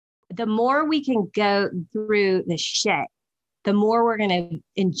the more we can go through the shit, the more we're going to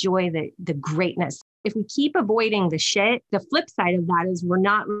enjoy the greatness. If we keep avoiding the shit, the flip side of that is we're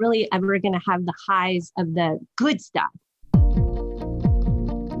not really ever going to have the highs of the good stuff.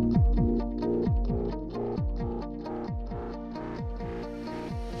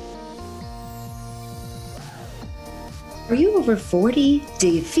 Are you over 40? Do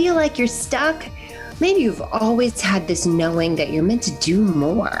you feel like you're stuck? Maybe you've always had this knowing that you're meant to do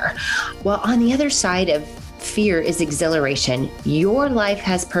more. Well, on the other side of fear is exhilaration. Your life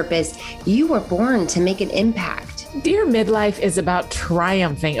has purpose. You were born to make an impact. Dear Midlife is about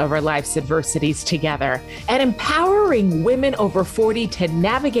triumphing over life's adversities together and empowering women over 40 to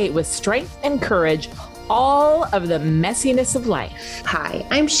navigate with strength and courage all of the messiness of life. Hi,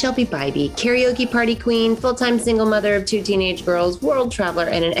 I'm Shelby Bybee, karaoke party queen, full-time single mother of 2 teenage girls, world traveler,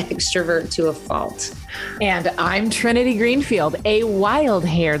 and an extrovert to a fault. And I'm Trinity Greenfield, a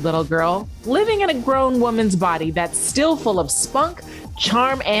wild-haired little girl living in a grown woman's body that's still full of spunk,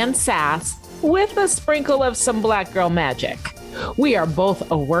 charm, and sass with a sprinkle of some black girl magic. We are both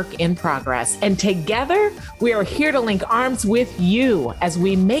a work in progress, and together we are here to link arms with you as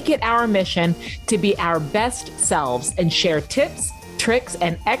we make it our mission to be our best selves and share tips, tricks,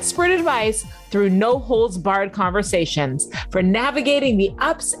 and expert advice through no-holds-barred conversations for navigating the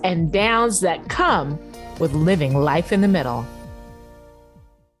ups and downs that come with living life in the middle.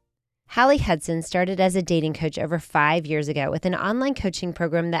 Hallie Hudson started as a dating coach over 5 years ago with an online coaching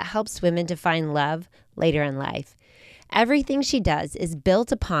program that helps women to find love later in life. Everything she does is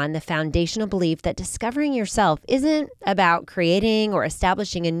built upon the foundational belief that discovering yourself isn't about creating or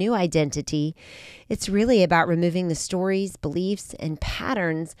establishing a new identity. It's really about removing the stories, beliefs, and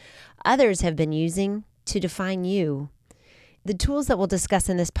patterns others have been using to define you. The tools that we'll discuss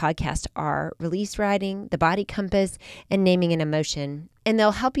in this podcast are release writing, the body compass, and naming an emotion. And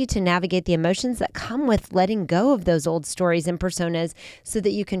they'll help you to navigate the emotions that come with letting go of those old stories and personas so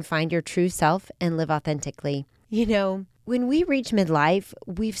that you can find your true self and live authentically. You know, when we reach midlife,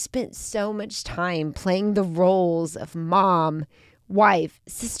 we've spent so much time playing the roles of mom, wife,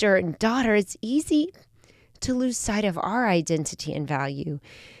 sister, and daughter. It's easy to lose sight of our identity and value.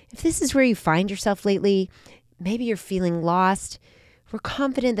 If this is where you find yourself lately, maybe you're feeling lost, we're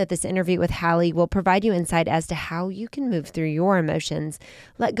confident that this interview with Hallie will provide you insight as to how you can move through your emotions,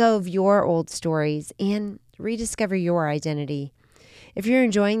 let go of your old stories, and rediscover your identity. If you're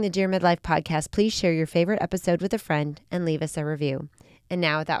enjoying the Dear Midlife podcast, please share your favorite episode with a friend and leave us a review. And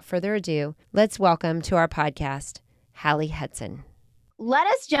now, without further ado, let's welcome to our podcast, Hallie Hudson. Let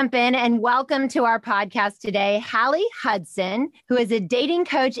us jump in and welcome to our podcast today, Hallie Hudson, who is a dating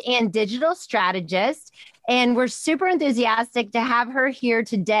coach and digital strategist. And we're super enthusiastic to have her here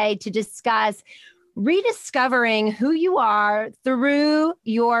today to discuss rediscovering who you are through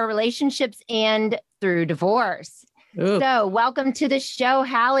your relationships and through divorce. Ooh. So welcome to the show,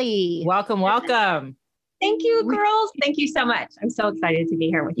 Hallie. Welcome. Thank you, girls. Thank you so much. I'm so excited to be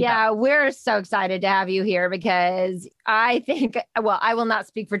here with you. Yeah, we're so excited to have you here because I think, well, I will not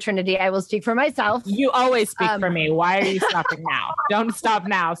speak for Trinity. I will speak for myself. You always speak for me. Why are you stopping now? Don't stop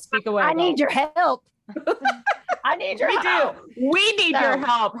now. Speak away. I need your help. I need your help. We need your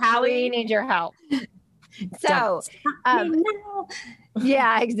help, Hallie. We need your help. So,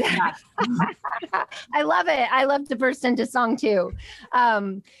 yeah, exactly. I love it. I love to burst into song too.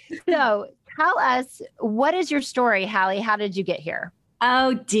 So tell us, what is your story, Hallie? How did you get here?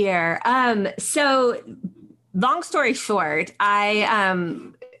 Oh dear. So long story short,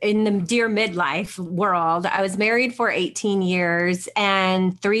 in the Dear Midlife world, I was married for 18 years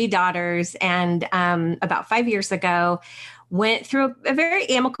and 3 daughters. And about 5 years ago, went through a very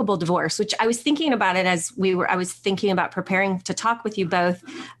amicable divorce, which I was thinking about it I was thinking about preparing to talk with you both.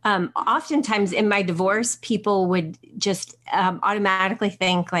 Oftentimes in my divorce, people would just automatically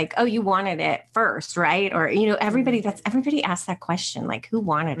think like, oh, you wanted it first, right? Or, everybody asks that question, like who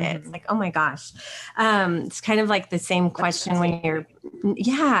wanted it? It's like, oh my gosh. It's kind of like the same question when you're,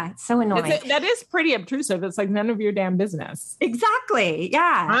 it's so annoying. That is pretty obtrusive. It's like none of your damn business. Exactly.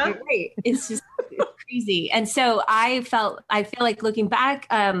 Yeah. You're right. It's just crazy. And so I feel like looking back,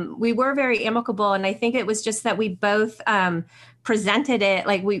 we were very amicable. And I think it was just that we both presented it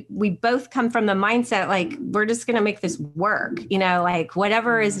like we both come from the mindset, like we're just going to make this work, like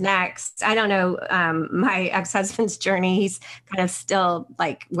whatever is next. I don't know. My ex-husband's journey, he's kind of still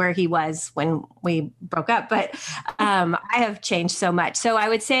like where he was when we broke up, but I have changed so much. So I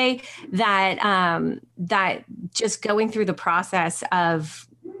would say that, that just going through the process of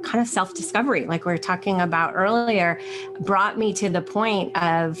kind of self-discovery, like we were talking about earlier, brought me to the point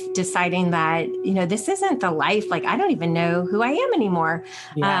of deciding that, this isn't the life. Like, I don't even know who I am anymore.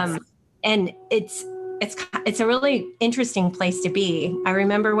 Yes. And it's a really interesting place to be. I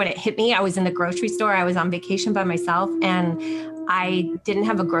remember when it hit me, I was in the grocery store. I was on vacation by myself and I didn't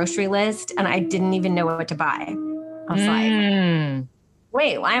have a grocery list and I didn't even know what to buy. I was like,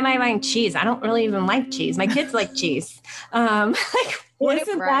 wait, why am I buying cheese? I don't really even like cheese. My kids like cheese. Isn't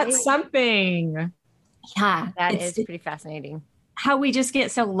that something? Yeah. That is pretty fascinating. How we just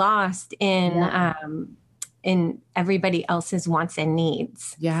get so lost in everybody else's wants and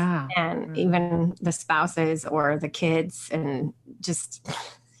needs. Yeah. And even the spouses or the kids and just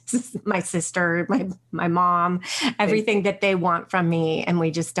my sister, my mom, everything that they want from me. And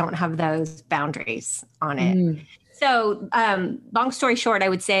we just don't have those boundaries on it. So long story short, I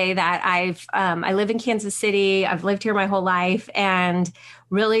would say that I live in Kansas City. I've lived here my whole life, and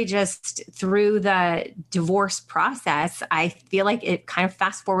really just through the divorce process, I feel like it kind of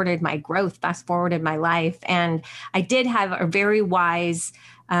fast forwarded my growth, fast forwarded my life. And I did have a very wise,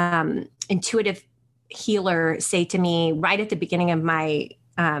 intuitive healer say to me right at the beginning of my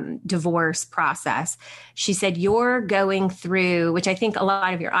divorce process. She said, you're going through, which I think a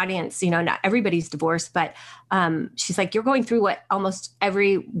lot of your audience, not everybody's divorced, but she's like, you're going through what almost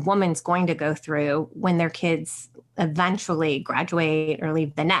every woman's going to go through when their kids eventually graduate or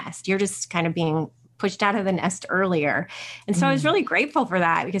leave the nest. You're just kind of being pushed out of the nest earlier. And so I was really grateful for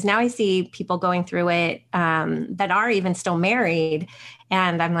that, because now I see people going through it that are even still married.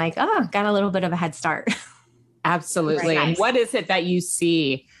 And I'm like, oh, got a little bit of a head start. Absolutely. Nice. And what is it that you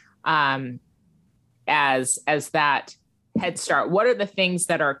see as that head start? What are the things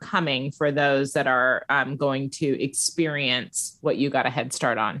that are coming for those that are going to experience what you got a head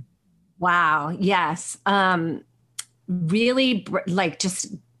start on? Wow. Yes. Really like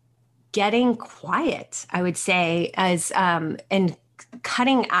just getting quiet, I would say, as and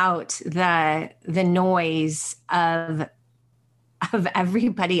cutting out the noise of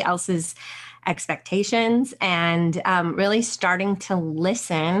everybody else's expectations, and really starting to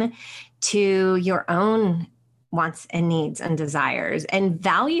listen to your own wants and needs and desires and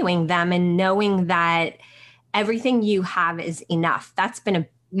valuing them and knowing that everything you have is enough. That's been a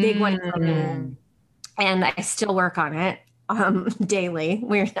big one for me. And I still work on it daily,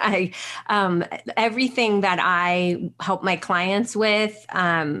 where everything that I help my clients with,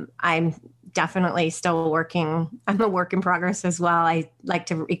 I'm definitely still working. I'm a work in progress as well. I like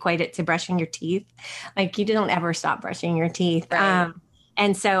to equate it to brushing your teeth. Like, you don't ever stop brushing your teeth. Right.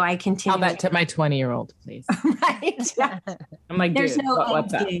 And so I continue. Tell that to my 20-year-old, please. Right. I'm like, there's dude, no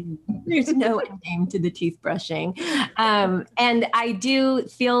what's up? There's no end game to the teeth brushing. And I do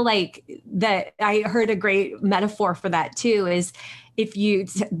feel like that I heard a great metaphor for that too, is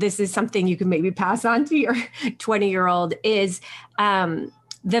this is something you can maybe pass on to your 20-year-old is,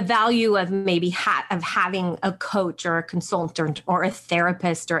 the value of maybe of having a coach or a consultant or a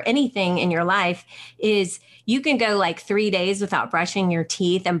therapist or anything in your life is you can go like 3 days without brushing your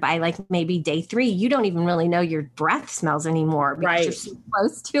teeth. And by like maybe day 3, you don't even really know your breath smells anymore because you're so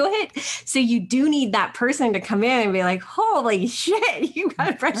close to it. So you do need that person to come in and be like, holy shit, you got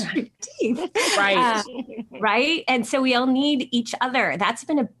to brush your teeth. Right. Right. And so we all need each other. That's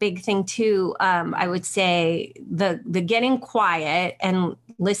been a big thing too. I would say the getting quiet and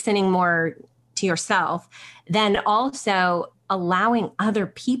listening more to yourself, then also allowing other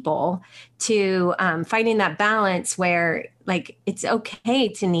people to finding that balance where like it's okay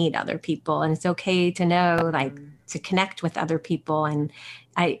to need other people and it's okay to know like to connect with other people. And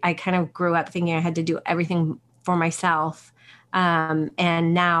I kind of grew up thinking I had to do everything for myself.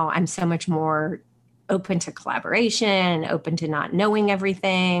 And now I'm so much more open to collaboration, open to not knowing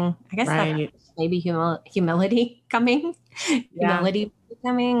everything. I guess that's maybe humility coming. Humility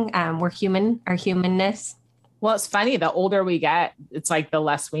coming. We're human, our humanness. Well, it's funny. The older we get, it's like the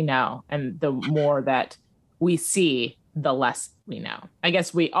less we know. And the more that we see, the less we know. I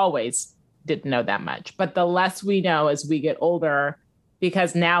guess we always didn't know that much, but the less we know as we get older,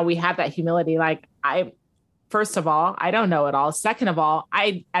 because now we have that humility. Like first of all, I don't know it all. Second of all,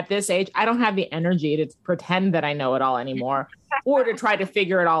 at this age, I don't have the energy to pretend that I know it all anymore or to try to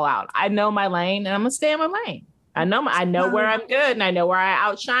figure it all out. I know my lane and I'm going to stay in my lane. I know where I'm good and I know where I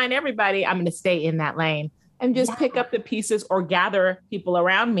outshine everybody. I'm going to stay in that lane and just pick up the pieces or gather people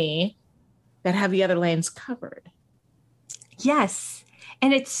around me that have the other lanes covered. Yes.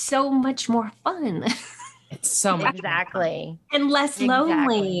 And it's so much more fun. It's so much exactly and less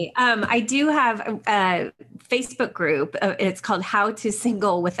lonely. I do have a Facebook group. It's called How to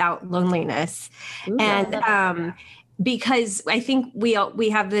Single Without Loneliness. Ooh, and because I think we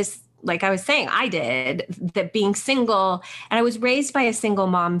have this, like I was saying, I did, that being single, and I was raised by a single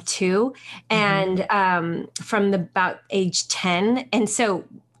mom too. And from about age 10. And so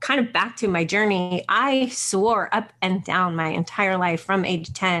kind of back to my journey, I swore up and down my entire life from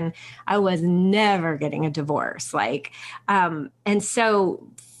age 10, I was never getting a divorce. And so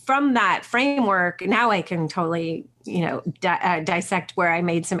from that framework, now I can totally, dissect where I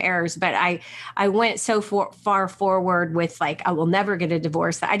made some errors, but I went so far forward with I will never get a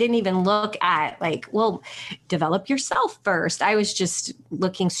divorce that I didn't even look at develop yourself first. I was just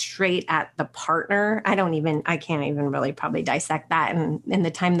looking straight at the partner. I can't even really probably dissect that in the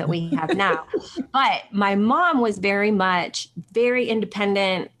time that we have now. But my mom was very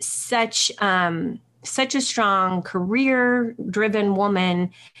independent, such a strong career-driven woman,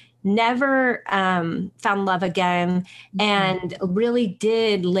 never found love again, and really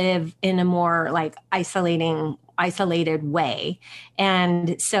did live in a more isolated way.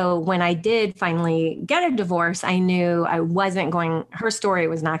 And so when I did finally get a divorce, I knew her story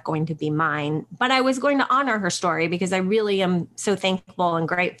was not going to be mine, but I was going to honor her story because I really am so thankful and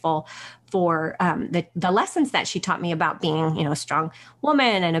grateful for the lessons that she taught me about being, a strong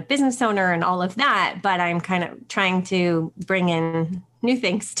woman and a business owner and all of that. But I'm kind of trying to bring in new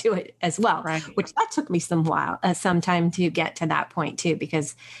things to it as well, right. Which that took me some time to get to that point too,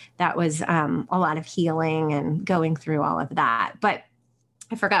 because that was a lot of healing and going through all of that. But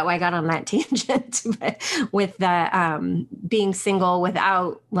I forgot why I got on that tangent with the being single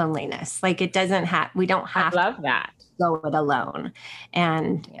without loneliness. We don't have I love that. Go it alone.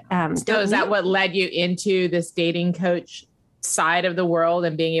 And so is that what led you into this dating coach side of the world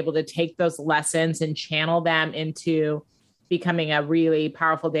and being able to take those lessons and channel them into becoming a really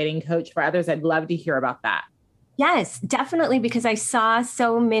powerful dating coach for others? I'd love to hear about that. Yes, definitely. Because I saw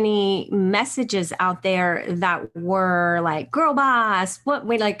so many messages out there that were like, girl boss,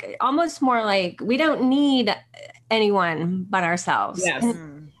 almost more like we don't need anyone but ourselves. Yes.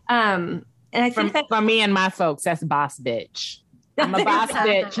 And I think that for me and my folks, that's boss bitch. I'm a boss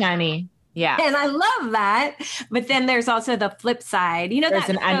bitch, honey. Yeah. And I love that. But then there's also the flip side, there's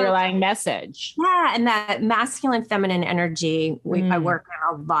an underlying message. Yeah. And that masculine, feminine energy, I work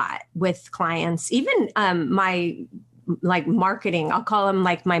on a lot with clients, even my marketing, I'll call them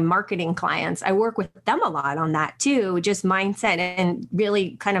my marketing clients. I work with them a lot on that too, just mindset and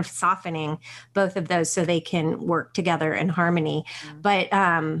really kind of softening both of those so they can work together in harmony. But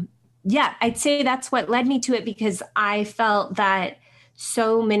I'd say that's what led me to it, because I felt that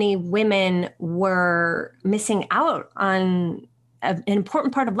so many women were missing out on an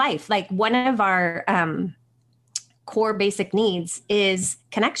important part of life. One of our core basic needs is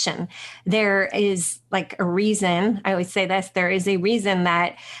connection. There is a reason, I always say this, there is a reason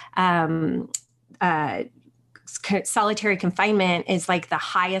that solitary confinement is the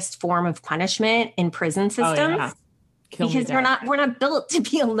highest form of punishment in prison systems. Oh, yeah. Because we're not built to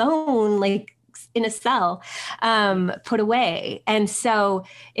be alone, in a cell, put away. And so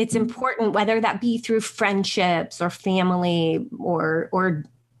it's important, whether that be through friendships or family or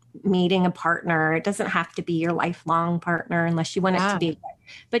meeting a partner. It doesn't have to be your lifelong partner unless you want it to be.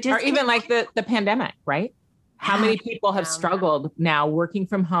 But just, or even the pandemic, right? How many people have struggled now working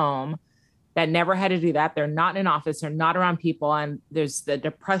from home that never had to do that? They're not in an office, they're not around people. And there's the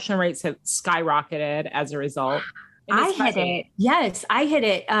depression rates have skyrocketed as a result. I hit it. Yes, I hit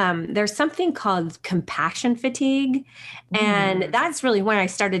it. There's something called compassion fatigue. And that's really when I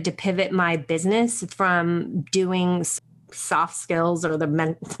started to pivot my business from doing soft skills or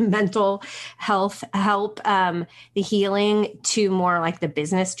the mental health help, the healing, to more the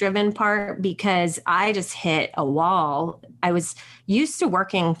business driven part, because I just hit a wall. I was used to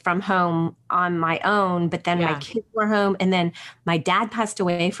working from home on my own, but then my kids were home, and then my dad passed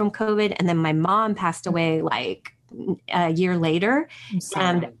away from COVID, and then my mom passed away a year later.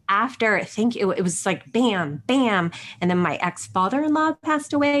 And after, I think it was bam, bam. And then my ex-father-in-law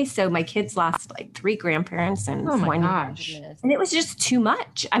passed away. So my kids lost 3 grandparents and one gosh. And it was just too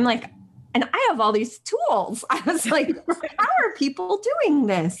much. I'm and I have all these tools. I was how are people doing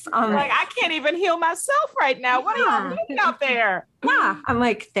this? I can't even heal myself right now. What are y'all doing out there? Yeah. I'm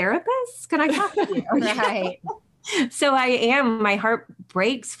therapists, can I talk to you? Right. So my heart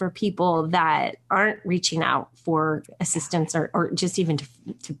breaks for people that aren't reaching out for assistance or just even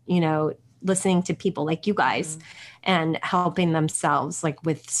to listening to people like you guys and helping themselves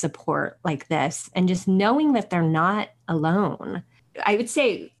with support like this, and just knowing that they're not alone. I would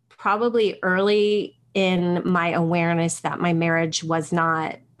say probably early in my awareness that my marriage was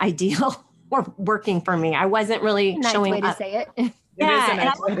not ideal or working for me. I wasn't really nice showing way up. To say it. It is a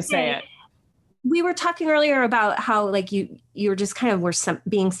nice way to say it. we were talking earlier about how like you were just kind of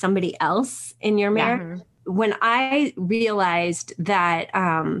being somebody else in your marriage. When I realized that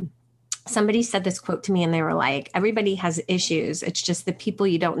somebody said this quote to me and they were like, everybody has issues. It's just the people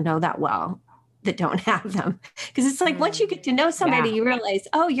you don't know that well that don't have them. Because it's like once you get to know somebody, you realize,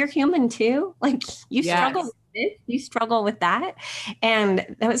 oh, you're human too. Like you struggle with this, you struggle with that.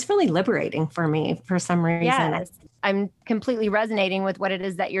 And that was really liberating for me for some reason. Yes. I'm completely resonating with what it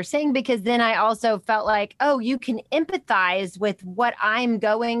is that you're saying, because then I also felt like, oh, you can empathize with what I'm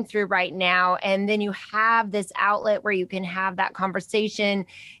going through right now. And then you have this outlet where you can have that conversation.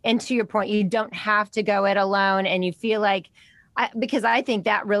 And to your point, you don't have to go it alone. And you feel like, because I think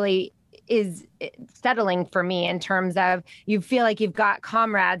that really is settling for me in terms of you feel like you've got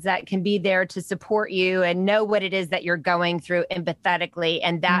comrades that can be there to support you and know what it is that you're going through empathetically.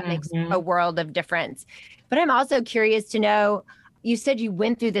 And that makes a world of difference. But I'm also curious to know, you said you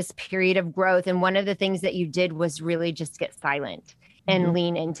went through this period of growth, and one of the things that you did was really just get silent and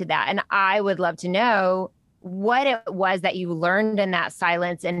lean into that. And I would love to know what it was that you learned in that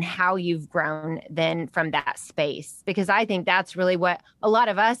silence and how you've grown then from that space. Because I think that's really what a lot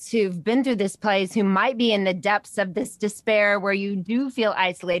of us who've been through this place, who might be in the depths of this despair where you do feel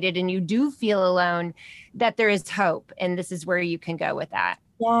isolated and you do feel alone, that there is hope. And this is where you can go with that.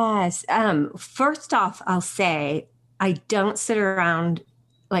 Yes. First off, I'll say I don't sit around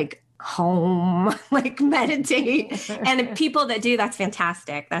like home, like meditate. And people that do, that's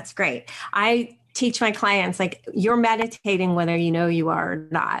fantastic. That's great. I teach my clients, like, you're meditating whether you know you are or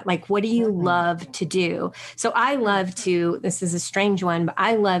not. Like, what do you love to do? So I love to, this is a strange one, but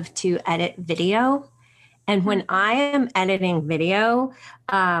I love to edit video. And when I am editing video,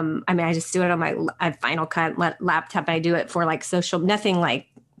 I just do it on my Final Cut laptop. I do it for like social, nothing like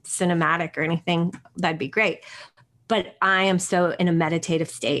cinematic or anything. That'd be great. But I am so in a meditative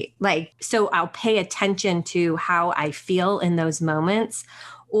state. Like, so I'll pay attention to how I feel in those moments.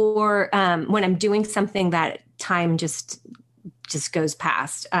 Or when I'm doing something that time just goes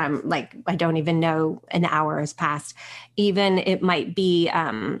past, like I don't even know an hour has passed. Even it might be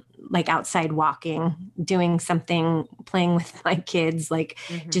like outside walking, doing something, playing with my kids, like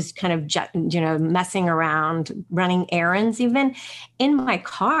just kind of, messing around, running errands, even in my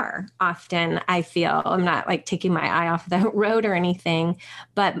car. Often I feel I'm not like taking my eye off the road or anything,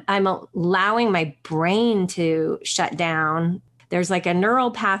 but I'm allowing my brain to shut down. There's like a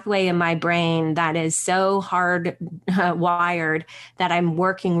neural pathway in my brain that is so hard wired that I'm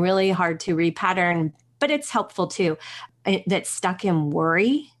working really hard to repattern, but it's helpful too. That's stuck in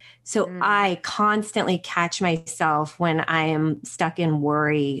worry. So I constantly catch myself when I am stuck in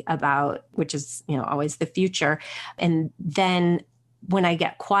worry about, which is, always the future. And then when I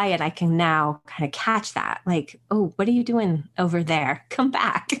get quiet, I can now kind of catch that, like, oh, what are you doing over there? Come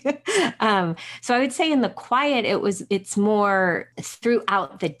back. So I would say in the quiet, it's more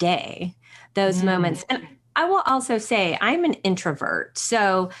throughout the day, those moments. And I will also say I'm an introvert.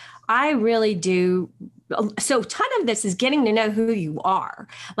 So I really do. So a ton of this is getting to know who you are.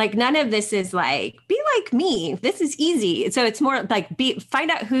 Like, none of this is like, be like me. This is easy. So it's more like find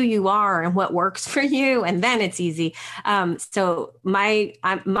out who you are and what works for you. And then it's easy. So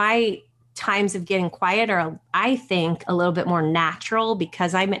my times of getting quiet are, I think, a little bit more natural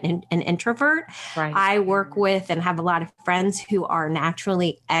because I'm an introvert. Right. I work with and have a lot of friends who are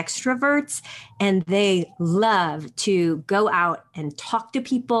naturally extroverts, and they love to go out and talk to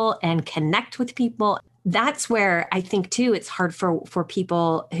people and connect with people. That's where I think, too, it's hard for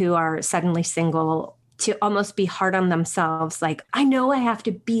people who are suddenly single to almost be hard on themselves. Like, I know I have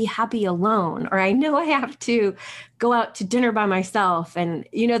to be happy alone, or I know I have to go out to dinner by myself. And,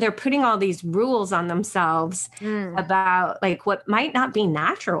 they're putting all these rules on themselves about like what might not be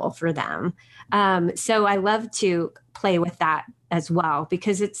natural for them. So I love to play with that as well,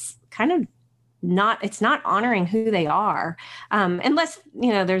 because it's kind of it's not honoring who they are. Unless,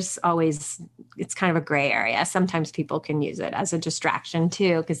 there's always, it's kind of a gray area. Sometimes people can use it as a distraction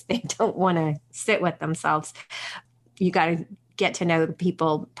too, because they don't want to sit with themselves. You got to get to know the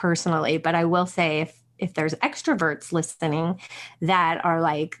people personally. But I will say, if there's extroverts listening that are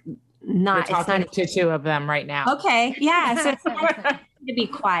like, not, You're talking to two of them right now. Okay. Yeah. So it's not to be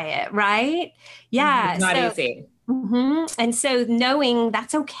quiet, right? Yeah. It's not easy. And so knowing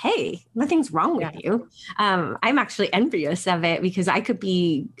that's okay, nothing's wrong with you. I'm actually envious of it, because I could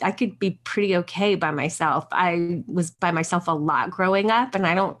be pretty okay by myself. I was by myself a lot growing up, and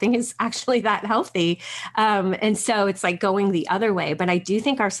I don't think it's actually that healthy. And so it's like going the other way. But I do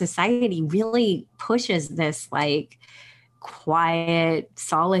think our society really pushes this like quiet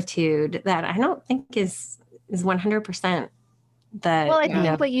solitude that I don't think is 100% Well, I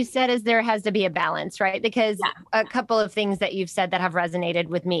think what you said is there has to be a balance, right? Because a couple of things that you've said that have resonated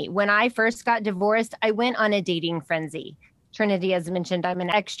with me. When I first got divorced, I went on a dating frenzy. Trinity has mentioned I'm an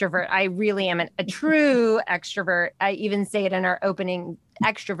extrovert. I really am a true extrovert. I even say it in our opening,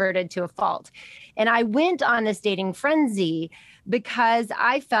 extroverted to a fault. And I went on this dating frenzy because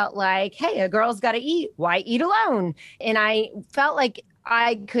I felt like, hey, a girl's got to eat. Why eat alone? And I felt like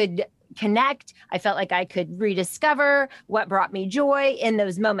I could connect. I felt like I could rediscover what brought me joy in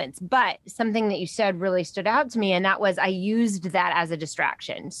those moments. But something that you said really stood out to me, and that was I used that as a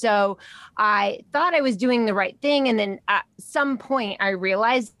distraction. So I thought I was doing the right thing. And then at some point I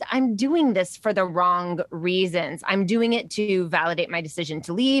realized I'm doing this for the wrong reasons. I'm doing it to validate my decision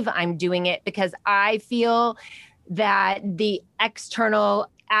to leave. I'm doing it because I feel that the external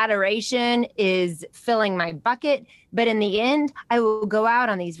adoration is filling my bucket. But in the end, I will go out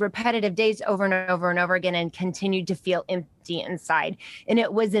on these repetitive dates over and over and over again and continue to feel empty inside. And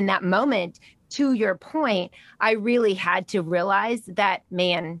it was in that moment, to your point, I really had to realize that,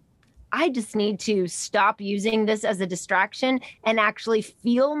 man, I just need to stop using this as a distraction and actually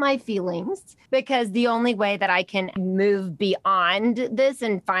feel my feelings, because the only way that I can move beyond this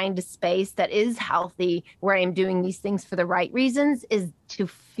and find a space that is healthy where I'm doing these things for the right reasons is to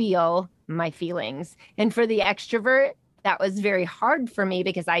feel my feelings. And for the extrovert, that was very hard for me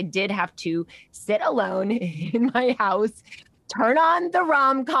because I did have to sit alone in my house, turn on the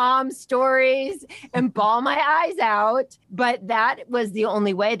rom-com stories and bawl my eyes out. But that was the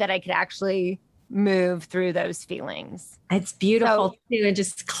only way that I could actually move through those feelings. It's beautiful too, and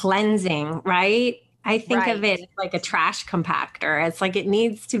just cleansing, right? I think of it like a trash compactor. It's like it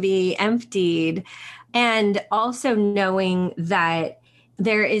needs to be emptied. And also knowing that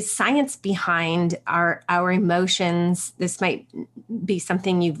there is science behind our emotions. This might be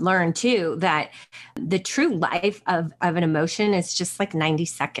something you've learned too, that the true life of an emotion is just like 90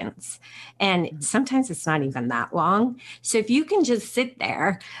 seconds. And sometimes it's not even that long. So if you can just sit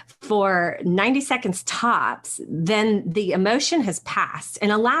there for 90 seconds tops, then the emotion has passed,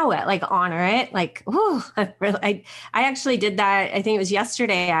 and allow it, like honor it. Like, oh, I actually did that. I think it was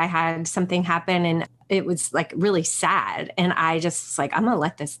yesterday. I had something happen and it was like really sad. And I just was like, I'm going to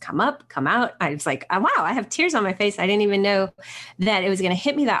let this come out. I was like, oh, wow, I have tears on my face. I didn't even know that it was going to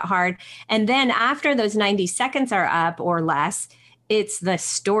hit me that hard. And then after those 90 seconds are up or less, it's the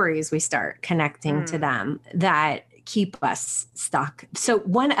stories we start connecting to them that keep us stuck. So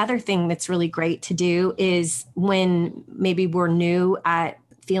one other thing that's really great to do is when maybe we're new at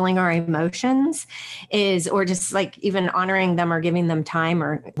feeling our emotions is, or just like even honoring them or giving them time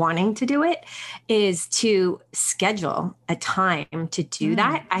or wanting to do it, is to schedule a time to do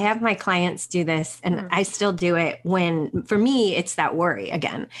that. I have my clients do this, and I still do it when, for me, it's that worry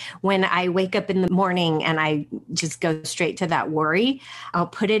again. When I wake up in the morning and I just go straight to that worry, I'll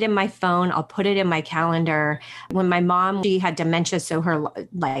put it in my phone. I'll put it in my calendar. When my mom, she had dementia, so her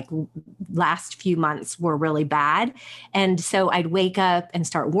like last few months were really bad. And so I'd wake up and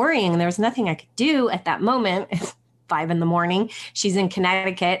start worrying, and there was nothing I could do at that moment. 5 a.m. She's in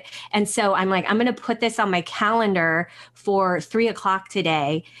Connecticut. And so I'm like, I'm going to put this on my calendar for 3:00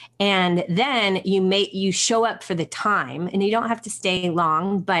 today. And then you show up for the time, and you don't have to stay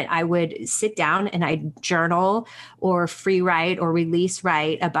long, but I would sit down and I'd journal or free write or release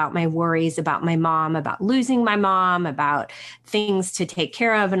write about my worries, about my mom, about losing my mom, about things to take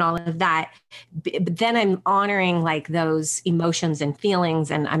care of and all of that. But then I'm honoring like those emotions and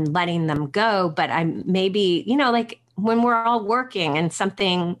feelings, and I'm letting them go. But I'm maybe, like when we're all working and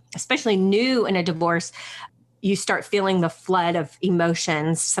something, especially new in a divorce, you start feeling the flood of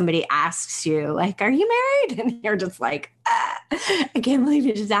emotions. Somebody asks you like, are you married? And you're just like, I can't believe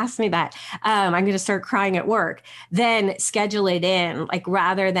you just asked me that. I'm going to start crying at work. Then schedule it in, like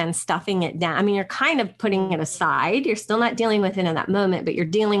rather than stuffing it down. I mean, you're kind of putting it aside. You're still not dealing with it in that moment, but you're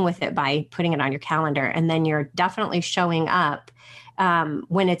dealing with it by putting it on your calendar. And then you're definitely showing up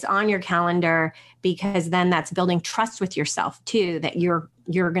when it's on your calendar, because then that's building trust with yourself too, that you're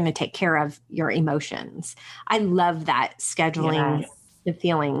going to take care of your emotions. I love that, scheduling the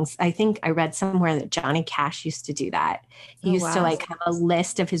feelings. I think I read somewhere that Johnny Cash used to do that. He used to like have a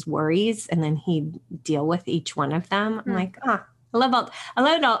list of his worries, and then he'd deal with each one of them. I'm like, I love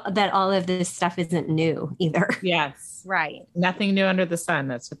that all of this stuff isn't new either. Yes. Right. Nothing new under the sun.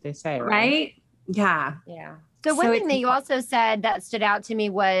 That's what they say. Right? Yeah. Yeah. So one thing that you also said that stood out to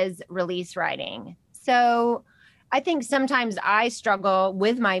me was release writing. So I think sometimes I struggle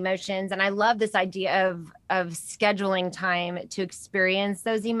with my emotions, and I love this idea of scheduling time to experience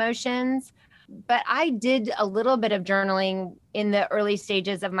those emotions. But I did a little bit of journaling in the early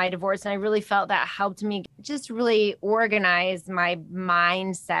stages of my divorce. And I really felt that helped me just really organize my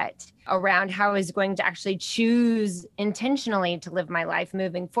mindset around how I was going to actually choose intentionally to live my life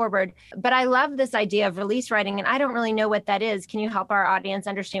moving forward. But I love this idea of release writing, and I don't really know what that is. Can you help our audience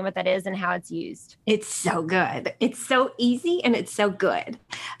understand what that is and how it's used? It's so good. It's so easy and it's so good.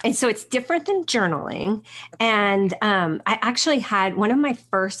 And so it's different than journaling. And I actually had one of my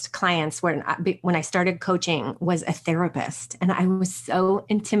first clients when I started coaching was a therapist. And I was so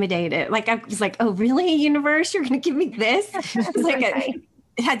intimidated. Like, I was like, oh, really, universe? You're going to give me this? It was like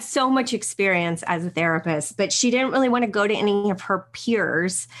had so much experience as a therapist, but she didn't really want to go to any of her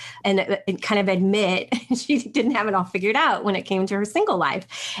peers and kind of admit she didn't have it all figured out when it came to her single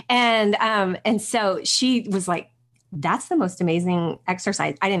life. And so she was like, that's the most amazing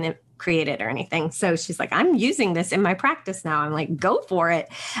exercise. I didn't create it or anything. So she's like, I'm using this in my practice now. I'm like, go for it.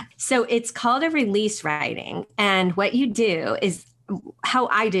 So it's called a release writing. And what you do is, how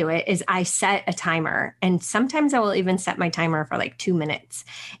I do it is I set a timer, and sometimes I will even set my timer for like 2 minutes.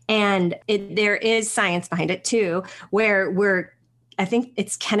 And there is science behind it too, where I think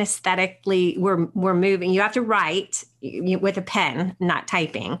it's kinesthetically, we're moving. You have to write with a pen, not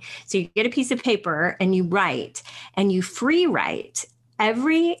typing. So you get a piece of paper and you write, and you free write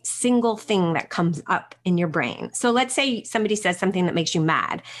every single thing that comes up in your brain. So let's say somebody says something that makes you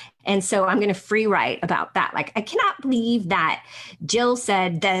mad. And so I'm going to free write about that. Like, I cannot believe that Jill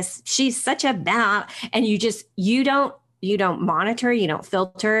said this. She's such a bad. And you don't monitor, you don't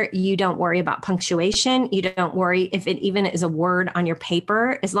filter, you don't worry about punctuation. You don't worry if it even is a word on your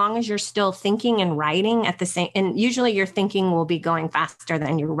paper, as long as you're still thinking and writing at the same, and usually your thinking will be going faster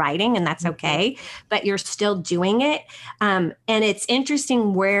than your writing, and that's okay, but you're still doing it. And it's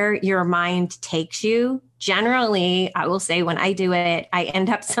interesting where your mind takes you. Generally, I will say when I do it, I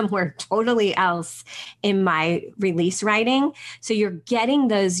end up somewhere totally else in my release writing. So you're dumping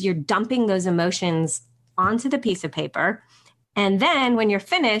those emotions onto the piece of paper. And then when you're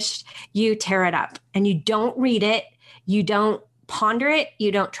finished, you tear it up and you don't read it. You don't ponder it.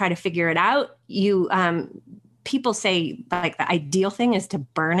 You don't try to figure it out. People say like the ideal thing is to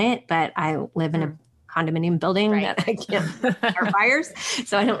burn it, but I live in a condominium building that I can't start fires.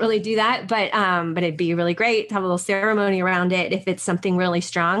 So I don't really do that, but it'd be really great to have a little ceremony around it if it's something really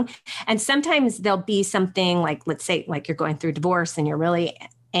strong. And sometimes there'll be something like, let's say like you're going through divorce and you're really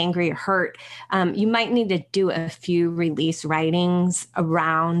angry or hurt. You might need to do a few release writings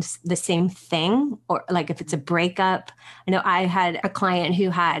around the same thing, or like if it's a breakup. I know I had a client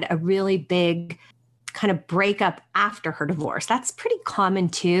who had a really big kind of breakup after her divorce. That's pretty common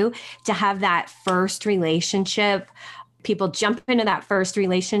too, to have that first relationship. People jump into that first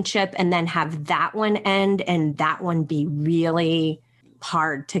relationship and then have that one end and that one be really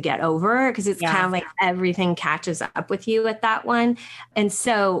hard to get over, because it's kind of like everything catches up with you at that one. And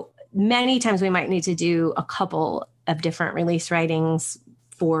so many times we might need to do a couple of different release writings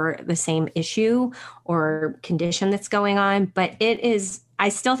for the same issue or condition that's going on. But I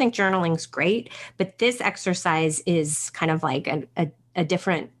still think journaling's great, but this exercise is kind of like a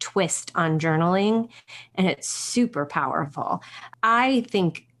different twist on journaling, and it's super powerful. I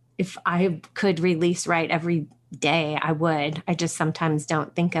think if I could release write every day, I would. I just sometimes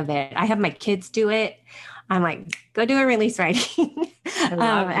don't think of it. I have my kids do it. I'm like, go do a release writing.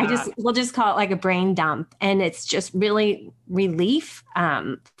 We'll just call it like a brain dump. And it's just really relief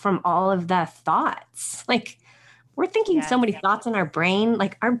from all of the thoughts. Like, we're thinking so many thoughts in our brain,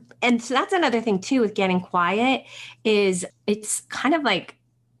 and so that's another thing too with getting quiet, is it's kind of like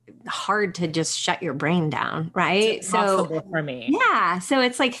hard to just shut your brain down, right? It's impossible for me. Yeah. So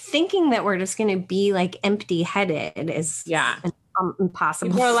it's like thinking that we're just going to be like empty headed is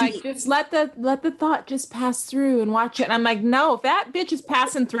impossible. People are like, just let the thought just pass through and watch it. And I'm like, no, if that bitch is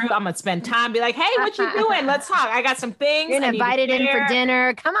passing through, I'm gonna spend time, be like, hey, what you doing? Let's talk. I got some things. You're invited in for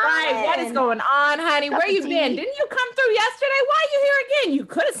dinner. Come on. Right. What is going on, honey? Where you been? Didn't you come through yesterday? Why are you here again? You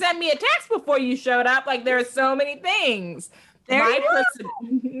could have sent me a text before you showed up. Like, there are so many things.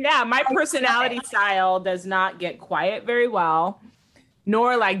 My personality style does not get quiet very well,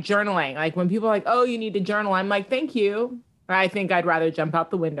 nor like journaling. Like when people are like, oh, you need to journal, I'm like, thank you. I think I'd rather jump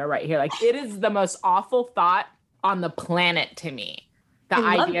out the window right here. Like, it is the most awful thought on the planet to me. The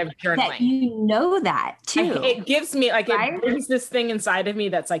idea of journaling. That you know that too. It gives me like, it brings this thing inside of me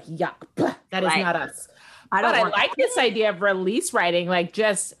that's like, yuck, that is not us. I like this idea of release writing. Like,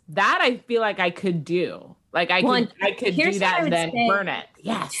 just that I feel like I could do. Like I could do that and then burn it.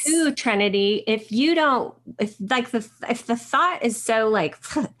 Yes. Too, Trinity. If the thought is so like,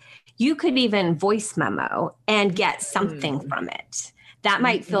 you could even voice memo and get something from it. that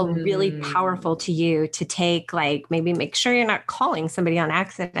might feel really powerful to you to take, like, maybe make sure you're not calling somebody on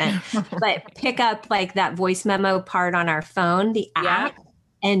accident, but pick up like that voice memo part on our phone, the app,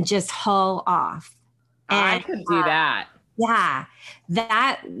 and just haul off. I could do that. Yeah,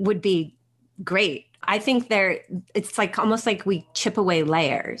 that would be great. I think it's like almost like we chip away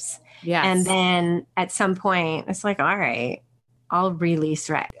layers. Yes. And then at some point it's like, all right, I'll release,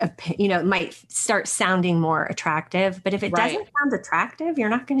 it might start sounding more attractive, but if it doesn't sound attractive, you're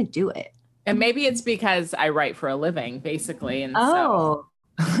not going to do it. And maybe it's because I write for a living, basically. And so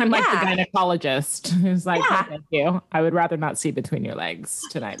I'm like the gynecologist who's like, oh, thank you. I would rather not see between your legs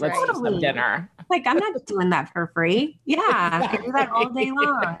tonight. Let's just have dinner. Like, I'm not doing that for free. Yeah, I do that all day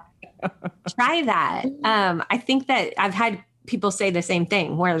long. Try that. I think that I've had people say the same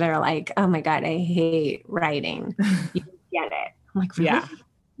thing where they're like, oh my God, I hate writing. You get it. I'm like, really? Yeah.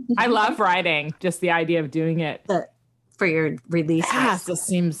 I love writing. Just the idea of doing it. For your release. Yeah, it just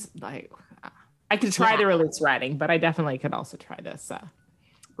seems like I could try the release writing, but I definitely could also try this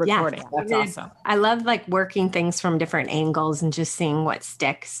recording. That's awesome. I love like working things from different angles and just seeing what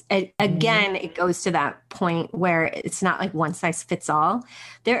sticks. Again, it goes to that point where it's not like one size fits all.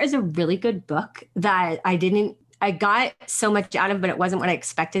 There is a really good book that I got so much out of, but it wasn't what I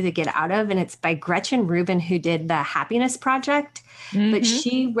expected to get out of. And it's by Gretchen Rubin, who did the Happiness Project. But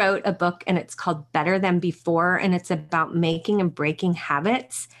she wrote a book and it's called Better Than Before. And it's about making and breaking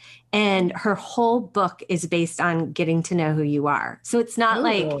habits. And her whole book is based on getting to know who you are. So it's not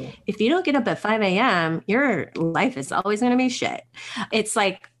like, if you don't get up at 5 a.m., your life is always going to be shit. It's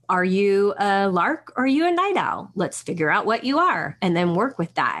like, are you a lark or are you a night owl? Let's figure out what you are and then work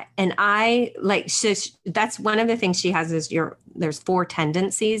with that. And that's one of the things she has is there's 4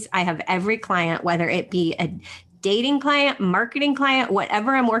 tendencies. I have every client, whether it be a dating client, marketing client,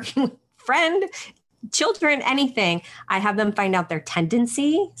 whatever I'm working with, friend, children, anything, I have them find out their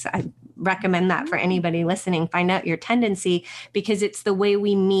tendency. So I recommend that for anybody listening, find out your tendency, because it's the way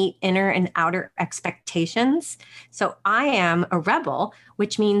we meet inner and outer expectations. So I am a rebel,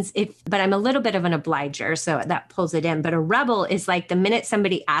 which means but I'm a little bit of an obliger. So that pulls it in. But a rebel is like the minute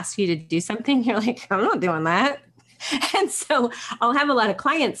somebody asks you to do something, you're like, I'm not doing that. And so I'll have a lot of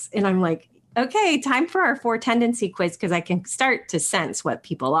clients and I'm like, okay, time for our 4 tendency quiz, because I can start to sense what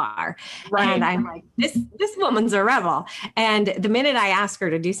people are. Right. And I'm like, this woman's a rebel. And the minute I ask her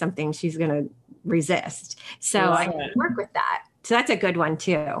to do something, she's going to resist. So I can work with that. So that's a good one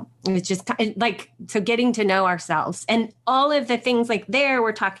too. It's just like, so getting to know ourselves and all of the things like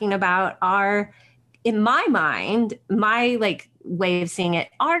we're talking about are, in my mind, my like way of seeing it,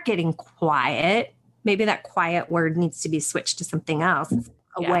 are getting quiet. Maybe that quiet word needs to be switched to something else.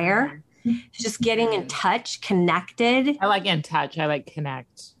 Aware. Just getting in touch, connected. I like in touch. I like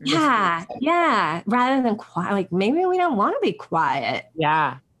connect. Yeah. Rather than quiet. Like maybe we don't want to be quiet.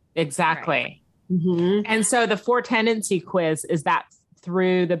 Yeah, exactly. Right. Mm-hmm. And so the 4 tendency quiz, is that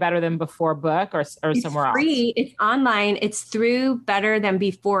through the Better Than Before book or somewhere else? It's free. It's online. It's through Better Than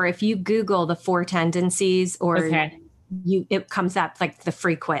Before. If you Google the 4 tendencies it comes up like the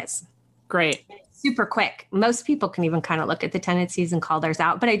free quiz. Great. Super quick. Most people can even kind of look at the tendencies and call theirs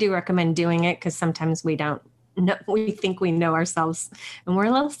out, but I do recommend doing it because sometimes we don't know, we think we know ourselves and we're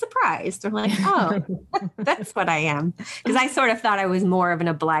a little surprised. We're like, oh, that's what I am. Because I sort of thought I was more of an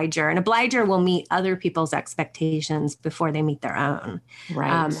obliger. An obliger will meet other people's expectations before they meet their own.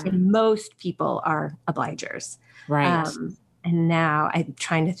 Right. And most people are obligers. Right. And now I'm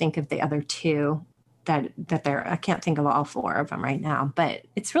trying to think of the other 2 that I can't think of all 4 of them right now, but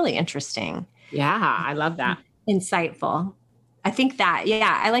it's really interesting. Yeah, I love that. Insightful. I think that,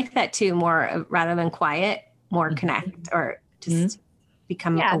 I like that too, more rather than quiet, more connect or just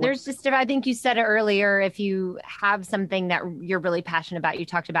become. Yeah, there's just, I think you said it earlier, if you have something that you're really passionate about, you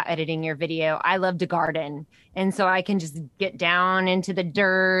talked about editing your video. I love to garden. And so I can just get down into the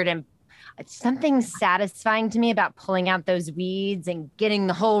dirt and it's something satisfying to me about pulling out those weeds and getting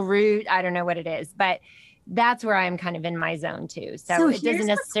the whole root. I don't know what it is, but that's where I'm kind of in my zone too. So it doesn't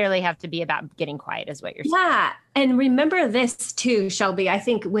necessarily have to be about getting quiet is what you're saying. Yeah. And remember this too, Shelby, I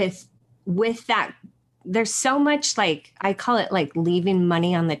think with that, there's so much, like, I call it like leaving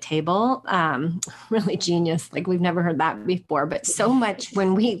money on the table. Really genius. Like we've never heard that before, but so much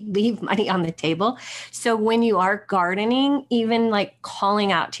when we leave money on the table. So when you are gardening, even like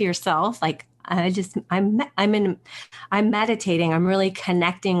calling out to yourself, like, I'm meditating. I'm really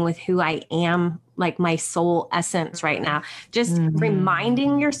connecting with who I am, like my soul essence right now. Just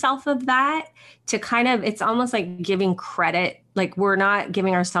reminding yourself of that to kind of, it's almost like giving credit. Like we're not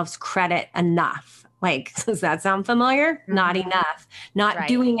giving ourselves credit enough. Like, does that sound familiar? Not enough, not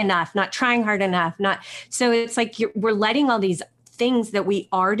doing enough, not trying hard enough. So it's like we're letting all these things that we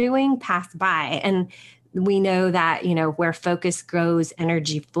are doing pass by. And we know that, where focus grows,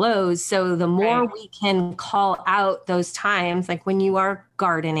 energy flows. So the more we can call out those times, like when you are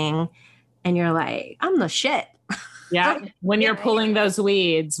gardening and you're like, I'm the shit. Yeah. When you're pulling those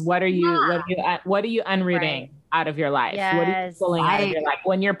weeds, what are you unrooting out of your life? Yes. What are you pulling out of your life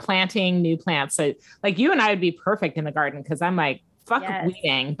when you're planting new plants? So like you and I would be perfect in the garden, because I'm like, fuck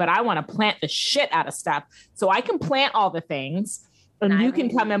weeding, but I want to plant the shit out of stuff. So I can plant all the things and you can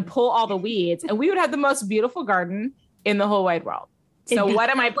come and pull all the weeds, and we would have the most beautiful garden in the whole wide world. So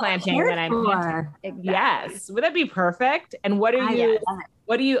what am I planting that I'm planting? Exactly. Yes. Would that be perfect? And what are you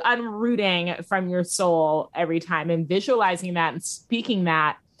unrooting from your soul every time, and visualizing that and speaking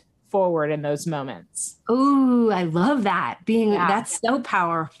that forward in those moments? Ooh, I love that. That's so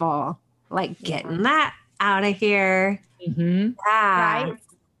powerful. Like getting that out of here. Mm-hmm. Yeah. Right.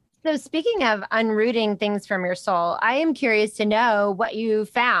 So speaking of unrooting things from your soul, I am curious to know what you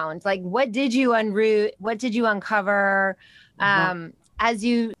found. Like, what did you unroot? What did you uncover as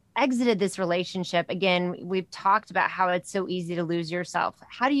you exited this relationship? Again, we've talked about how it's so easy to lose yourself.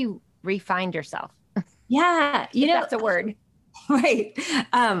 How do you re-find yourself? Yeah. That's a word. Right.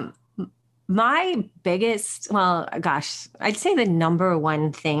 My biggest, I'd say the number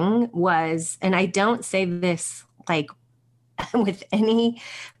one thing was, and I don't say this like with any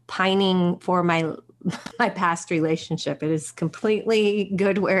pining for my past relationship. It is completely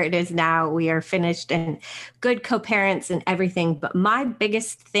good where it is now. We are finished and good co-parents and everything. But my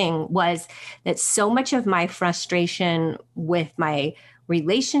biggest thing was that so much of my frustration with my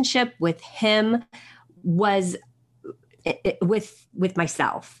relationship with him was with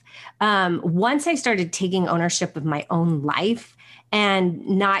myself. Once I started taking ownership of my own life and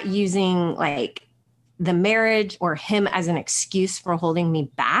not using like the marriage or him as an excuse for holding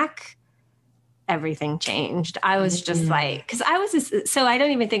me back, everything changed. I was just like, because so I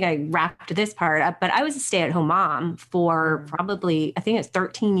don't even think I wrapped this part up, but I was a stay-at-home mom for probably, I think it's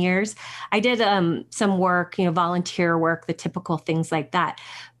 13 years. I did some work, volunteer work, the typical things like that.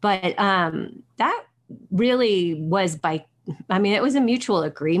 But that really was it was a mutual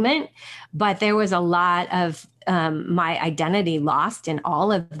agreement, but there was a lot of my identity lost in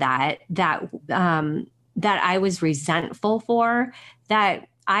all of that I was resentful for, that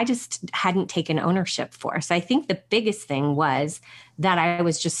I just hadn't taken ownership for. So I think the biggest thing was that I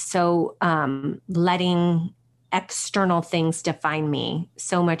was just so letting external things define me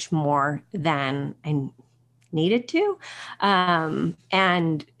so much more than I needed to.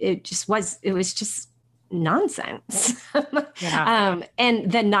 And it was just nonsense.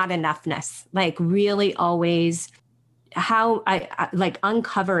 And the not enoughness, like really always how I like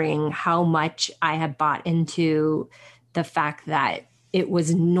uncovering how much I had bought into the fact that it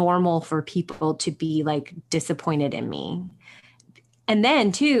was normal for people to be like disappointed in me. And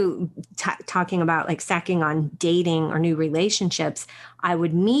then too, talking about like stacking on dating or new relationships, I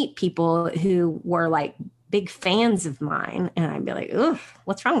would meet people who were like big fans of mine. And I'd be like, ugh,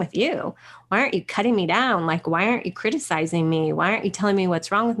 what's wrong with you? Why aren't you cutting me down? Like, why aren't you criticizing me? Why aren't you telling me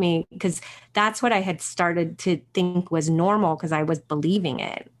what's wrong with me? Because that's what I had started to think was normal, because I was believing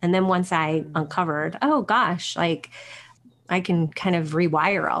it. And then once I uncovered, oh gosh, like I can kind of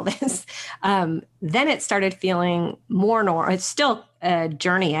rewire all this. Then it started feeling more normal. It's still a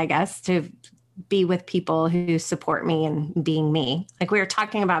journey, I guess, to be with people who support me and being me. Like we were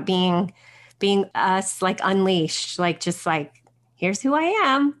talking about being us, like unleashed, like just like, here's who I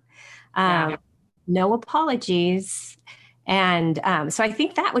am. No apologies. And so I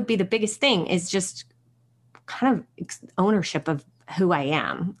think that would be the biggest thing, is just kind of ownership of who I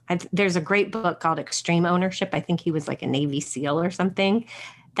am. There's a great book called Extreme Ownership. I think he was like a Navy SEAL or something.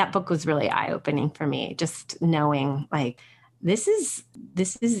 That book was really eye-opening for me, just knowing like, this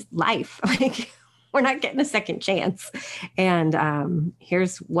is life. Like we're not getting a second chance. And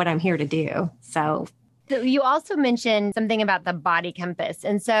here's what I'm here to do. So you also mentioned something about the body compass.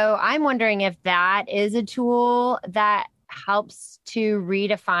 And so I'm wondering if that is a tool that helps to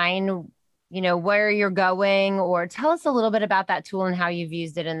redefine, where you're going, or tell us a little bit about that tool and how you've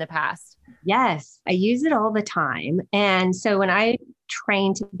used it in the past. Yes, I use it all the time. And so when I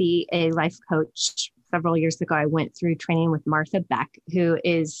trained to be a life coach several years ago, I went through training with Martha Beck, who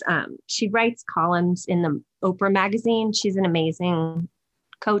is, she writes columns in the Oprah magazine. She's an amazing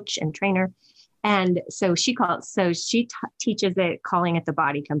coach and trainer. And so she teaches it, calling it the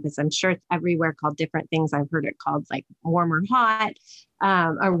body compass. I'm sure it's everywhere, called different things. I've heard it called like warmer, hot,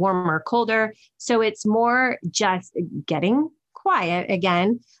 or warmer, colder. So it's more just getting quiet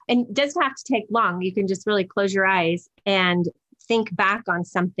again, and it doesn't have to take long. You can just really close your eyes and think back on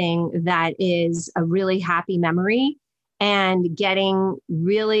something that is a really happy memory, and getting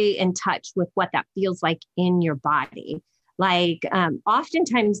really in touch with what that feels like in your body. Like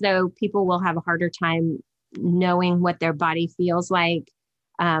oftentimes, though, people will have a harder time knowing what their body feels like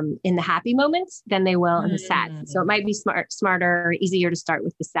in the happy moments than they will in the sad. So it might be smarter or easier to start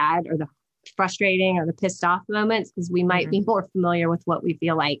with the sad or the frustrating or the pissed off moments, because we might be more familiar with what we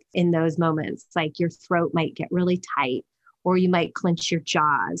feel like in those moments. Like your throat might get really tight, or you might clench your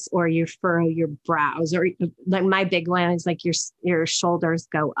jaws, or you furrow your brows, or like my big one is like your shoulders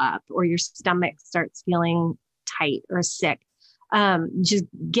go up, or your stomach starts feeling tight or sick. Just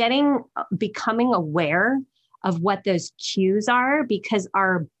becoming aware of what those cues are, because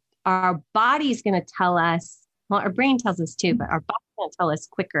our body's going to tell us, well, our brain tells us too, but our body's going to tell us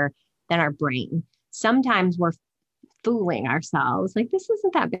quicker than our brain. Sometimes we're fooling ourselves. Like, this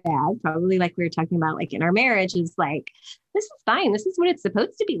isn't that bad. Probably like we were talking about, like in our marriage, is like, this is fine. This is what it's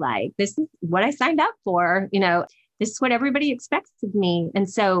supposed to be like. This is what I signed up for. This is what everybody expects of me. And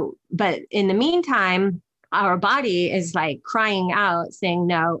so, but in the meantime, our body is like crying out, saying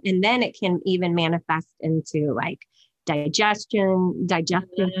no. And then it can even manifest into like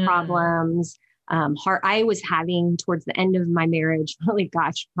digestive problems. Heart. I was having towards the end of my marriage,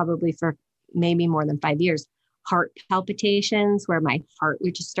 probably for maybe more than 5 years, heart palpitations where my heart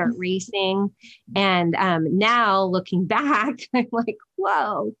would just start racing. And now looking back, I'm like,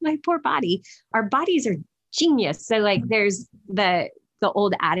 whoa, my poor body. Our bodies are genius. So like there's the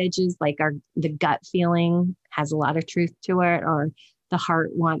old adages, like the gut feeling has a lot of truth to it, or the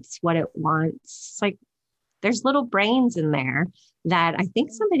heart wants what it wants. Like there's little brains in there that I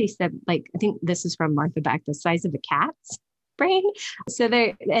think somebody said, like, I think this is from Martha Beck, the size of a cat's brain. So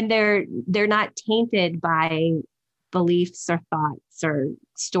they're not tainted by beliefs or thoughts or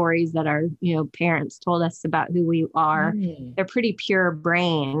stories that our, parents told us about who we are. They're pretty pure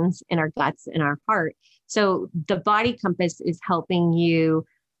brains in our guts and our heart. So the body compass is helping you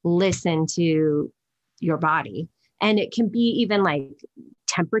listen to your body. And it can be even like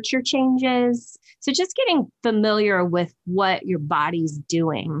temperature changes. So just getting familiar with what your body's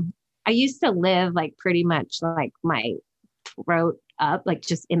doing. I used to live like pretty much like my throat up, like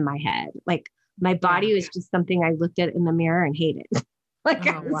just in my head. Like my body was just something I looked at in the mirror and hated. Like,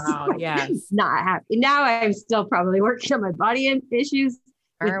 oh, wow. Yes. Not happy. Now I'm still probably working on my body issues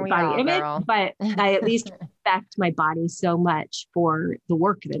with body image, but I at least respect my body so much for the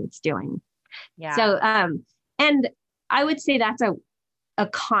work that it's doing. Yeah. So, and I would say that's a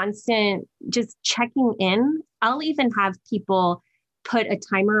constant just checking in. I'll even have people put a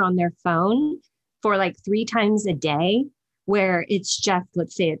timer on their phone for like 3 times a day, where it's just,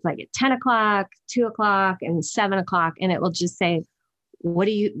 let's say it's like at 10 o'clock, 2 o'clock, and 7 o'clock. And it will just say, what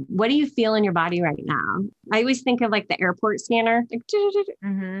do you feel in your body right now? I always think of like the airport scanner, like,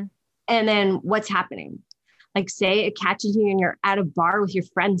 and then what's happening. Like say it catches you and you're at a bar with your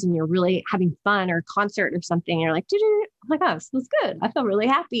friends and you're really having fun, or a concert or something. And you're like, oh my gosh, this feels good. I feel really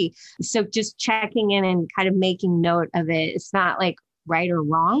happy. So just checking in and kind of making note of it. It's not like right or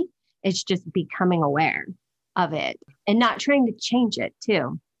wrong. It's just becoming aware of it and not trying to change it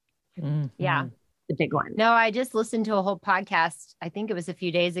too. Yeah. The big one. No, I just listened to a whole podcast. I think it was a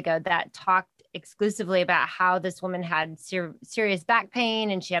few days ago that talked exclusively about how this woman had serious back pain,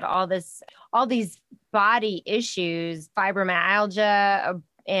 and she had all these body issues, fibromyalgia,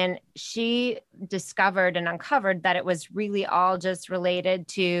 and she discovered and uncovered that it was really all just related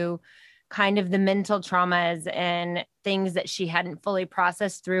to kind of the mental traumas and things that she hadn't fully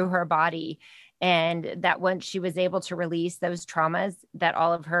processed through her body. And that once she was able to release those traumas, that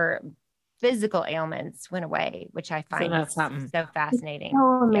all of her physical ailments went away, which I find so fascinating. So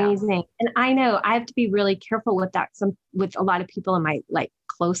amazing. Yeah. And I know I have to be really careful with that, with a lot of people in my like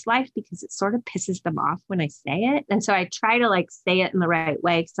close life, because it sort of pisses them off when I say it. And so I try to like say it in the right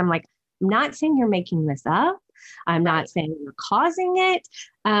way. Cause I'm like, I'm not saying you're making this up. I'm not saying you're causing it.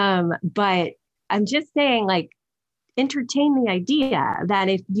 But I'm just saying, like, entertain the idea that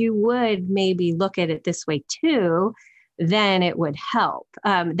if you would maybe look at it this way too, then it would help.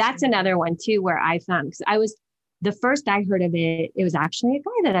 That's another one too, where I found, because the first I heard of it, it was actually a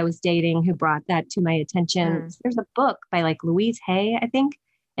guy that I was dating who brought that to my attention. There's a book by like Louise Hay, I think.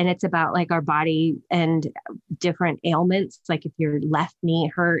 And it's about like our body and different ailments. Like if your left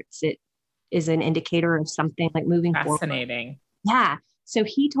knee hurts, it is an indicator of something like moving forward. Fascinating. Yeah. So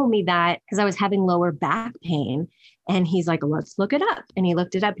he told me that because I was having lower back pain, and he's like, let's look it up. And he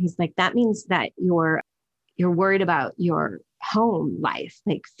looked it up. He's like, that means that you're worried about your home life,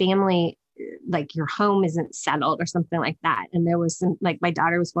 like family, like your home isn't settled or something like that. And there was some, like my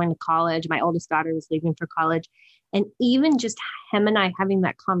daughter was going to college. My oldest daughter was leaving for college. And even just him and I having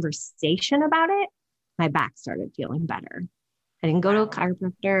that conversation about it my back started feeling better. I didn't go to a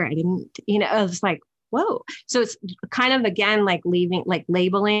chiropractor. I didn't, I was like, whoa. So it's kind of, again, like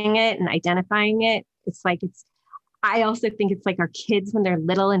labeling it and identifying it. I also think it's like our kids when they're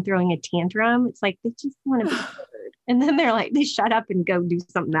little and throwing a tantrum. It's like, they just want to be heard. And then they're like, they shut up and go do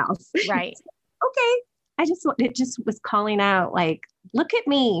something else. Right. Okay. It just was calling out like, look at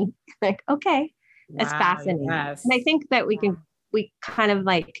me. Like, okay. It's fascinating. Yes. And I think that we kind of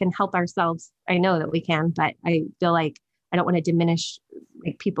like can help ourselves. I know that we can, but I feel like I don't want to diminish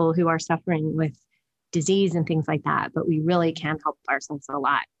like people who are suffering with disease and things like that, but we really can help ourselves a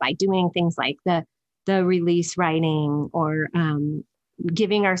lot by doing things like the release writing or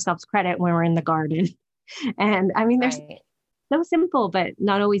giving ourselves credit when we're in the garden. And I mean, there's so simple, but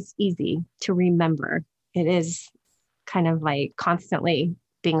not always easy to remember. It is kind of like constantly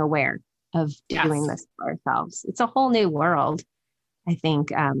being aware of doing this for ourselves. It's a whole new world, I think,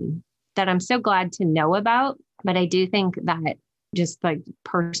 that I'm so glad to know about. But I do think that just like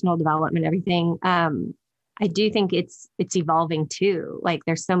personal development, everything, I do think it's evolving too. Like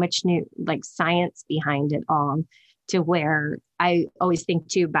there's so much new like science behind it all, to where I always think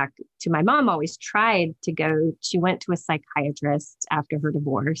too, back to my mom always tried to go, she went to a psychiatrist after her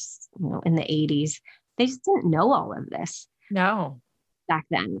divorce, in the 80s. They just didn't know all of this. No. Back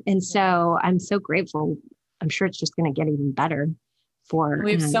then. And so I'm so grateful. I'm sure it's just going to get even better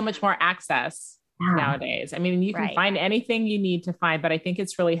we have so much more access nowadays. I mean, you can find anything you need to find, but I think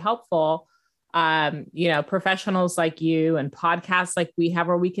it's really helpful. Professionals like you and podcasts like we have,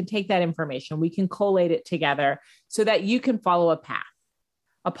 where we can take that information, we can collate it together so that you can follow a path,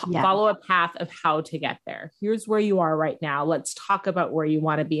 follow a path of how to get there. Here's where you are right now. Let's talk about where you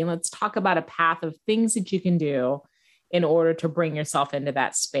want to be. And let's talk about a path of things that you can do in order to bring yourself into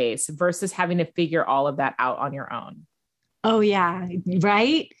that space versus having to figure all of that out on your own. Oh yeah.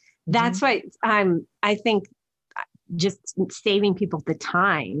 Right. Mm-hmm. That's why I think just saving people the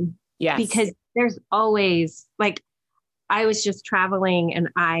time. Yes. Because there's always like, I was just traveling and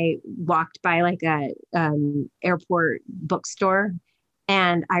I walked by like a airport bookstore.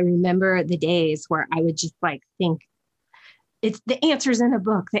 And I remember the days where I would just like think it's the answers in a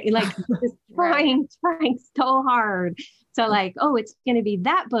book that you like just trying so hard. So like, oh, it's going to be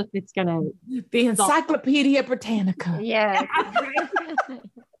that book that's going to the Encyclopedia Britannica. Yeah.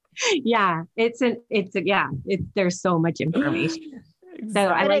 Yeah. There's so much information.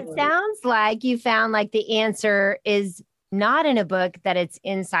 So it sounds like you found like the answer is not in a book, that it's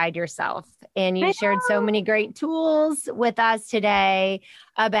inside yourself. And you shared so many great tools with us today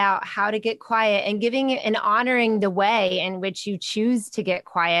about how to get quiet and giving and honoring the way in which you choose to get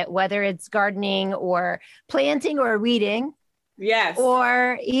quiet, whether it's gardening or planting or reading. Yes.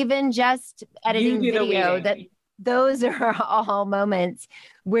 Or even just editing video. That those are all moments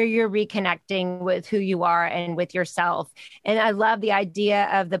where you're reconnecting with who you are and with yourself. And I love the idea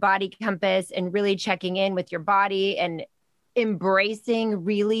of the body compass and really checking in with your body and embracing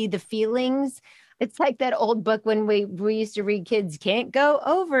really the feelings. It's like that old book when we used to read, kids can't go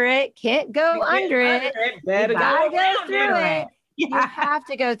over it, can't go under it. Better gotta go through it. Yeah. You have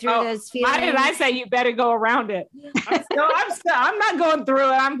to go through those feelings. Why did I say you better go around it? I'm not going through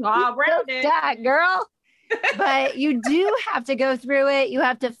it. I'm around it. That girl. But you do have to go through it. You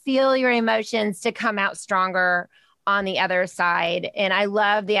have to feel your emotions to come out stronger on the other side. And I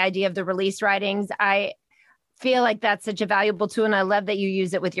love the idea of the release writings. I feel like that's such a valuable tool. And I love that you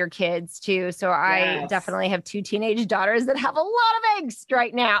use it with your kids too. So I definitely have 2 teenage daughters that have a lot of angst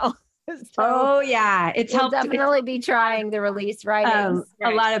right now. So it's we'll definitely be trying the release writings.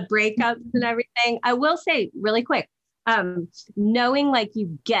 A lot of breakups and everything. I will say really quick, knowing like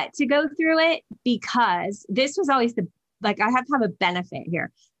you get to go through it, because this was always I have to have a benefit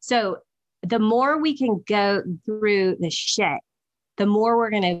here. So the more we can go through the shit, the more we're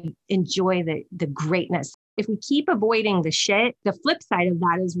going to enjoy the greatness. If we keep avoiding the shit, the flip side of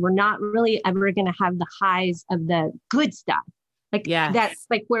that is we're not really ever going to have the highs of the good stuff. That's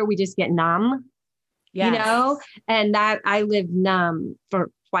like where we just get numb, and that I lived numb for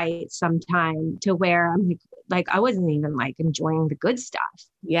quite some time, to where I'm like I wasn't even like enjoying the good stuff.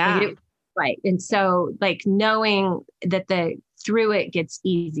 Yeah. And so like knowing that through it gets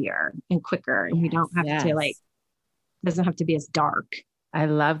easier and quicker, and we don't have to doesn't have to be as dark. I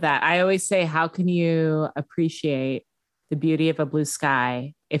love that. I always say, how can you appreciate the beauty of a blue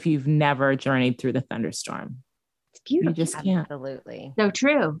sky if you've never journeyed through the thunderstorm? It's beautiful. You just can't. Absolutely. So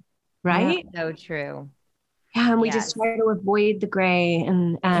true. Right? Yeah, so true. Yeah. And we just try to avoid the gray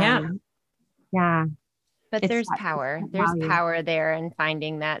and But there's power. There's power there in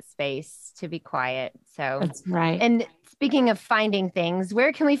finding that space to be quiet. So that's right. And Speaking of finding things,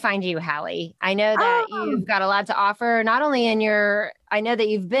 where can we find you, Hallie? I know that you've got a lot to offer, not only I know that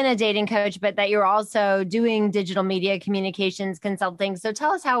you've been a dating coach, but that you're also doing digital media communications consulting. So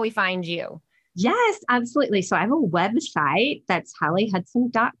tell us how we find you. Yes, absolutely. So I have a website that's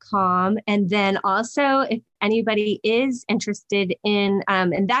HallieHudson.com. And then also if anybody is interested in,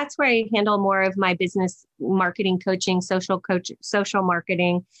 and that's where I handle more of my business marketing coaching, social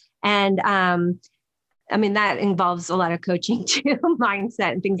marketing. And, that involves a lot of coaching too,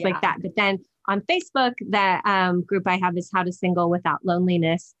 mindset and things like that. But then on Facebook, that group I have is How to Single Without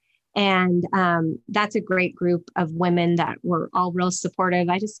Loneliness. And that's a great group of women that were all real supportive.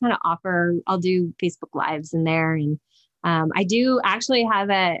 I just kind of I'll do Facebook Lives in there. And I do actually have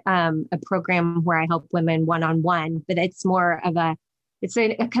a program where I help women one-on-one, but it's more of a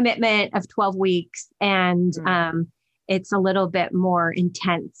commitment of 12 weeks. And it's a little bit more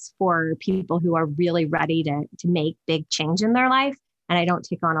intense for people who are really ready to make big change in their life. And I don't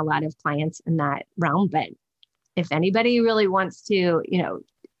take on a lot of clients in that realm, but if anybody really wants to,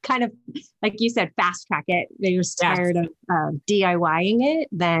 kind of, like you said, fast track it, they're just tired of DIYing it,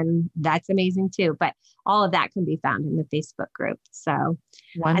 then that's amazing too. But all of that can be found in the Facebook group. So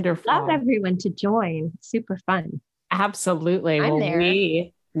wonderful. I'd love everyone to join. Super fun. Absolutely. I'm there.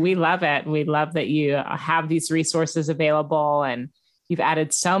 We love it. We love that you have these resources available, and you've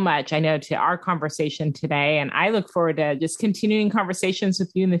added so much, I know, to our conversation today. And I look forward to just continuing conversations with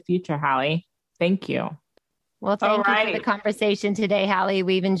you in the future, Hallie. Thank you. Well, thank you for the conversation today, Hallie.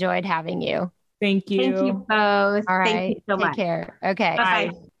 We've enjoyed having you. Thank you. Thank you both. All right. Thank you so much. Take care. Okay.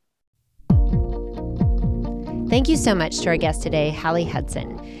 Bye. Thank you so much to our guest today, Hallie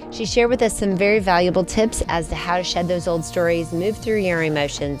Hudson. She shared with us some very valuable tips as to how to shed those old stories, move through your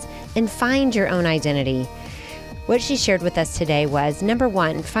emotions, and find your own identity. What she shared with us today was, number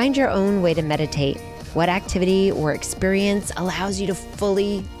one, find your own way to meditate. What activity or experience allows you to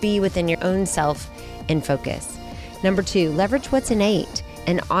fully be within your own self and focus. Number two, leverage what's innate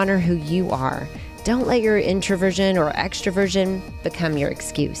and honor who you are. Don't let your introversion or extroversion become your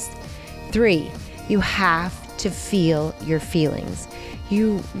excuse. Three, you have to feel your feelings.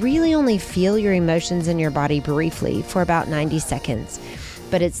 You really only feel your emotions in your body briefly for about 90 seconds,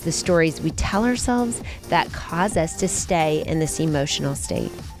 but it's the stories we tell ourselves that cause us to stay in this emotional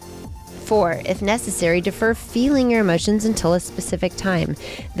state. 4, if necessary, defer feeling your emotions until a specific time.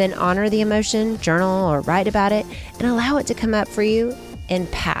 Then honor the emotion, journal or write about it, and allow it to come up for you and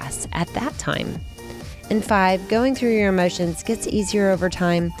pass at that time. And 5, going through your emotions gets easier over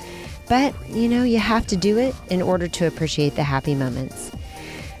time, but you have to do it in order to appreciate the happy moments.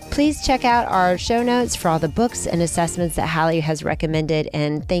 Please check out our show notes for all the books and assessments that Hallie has recommended,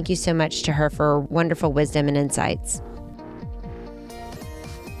 and thank you so much to her for wonderful wisdom and insights.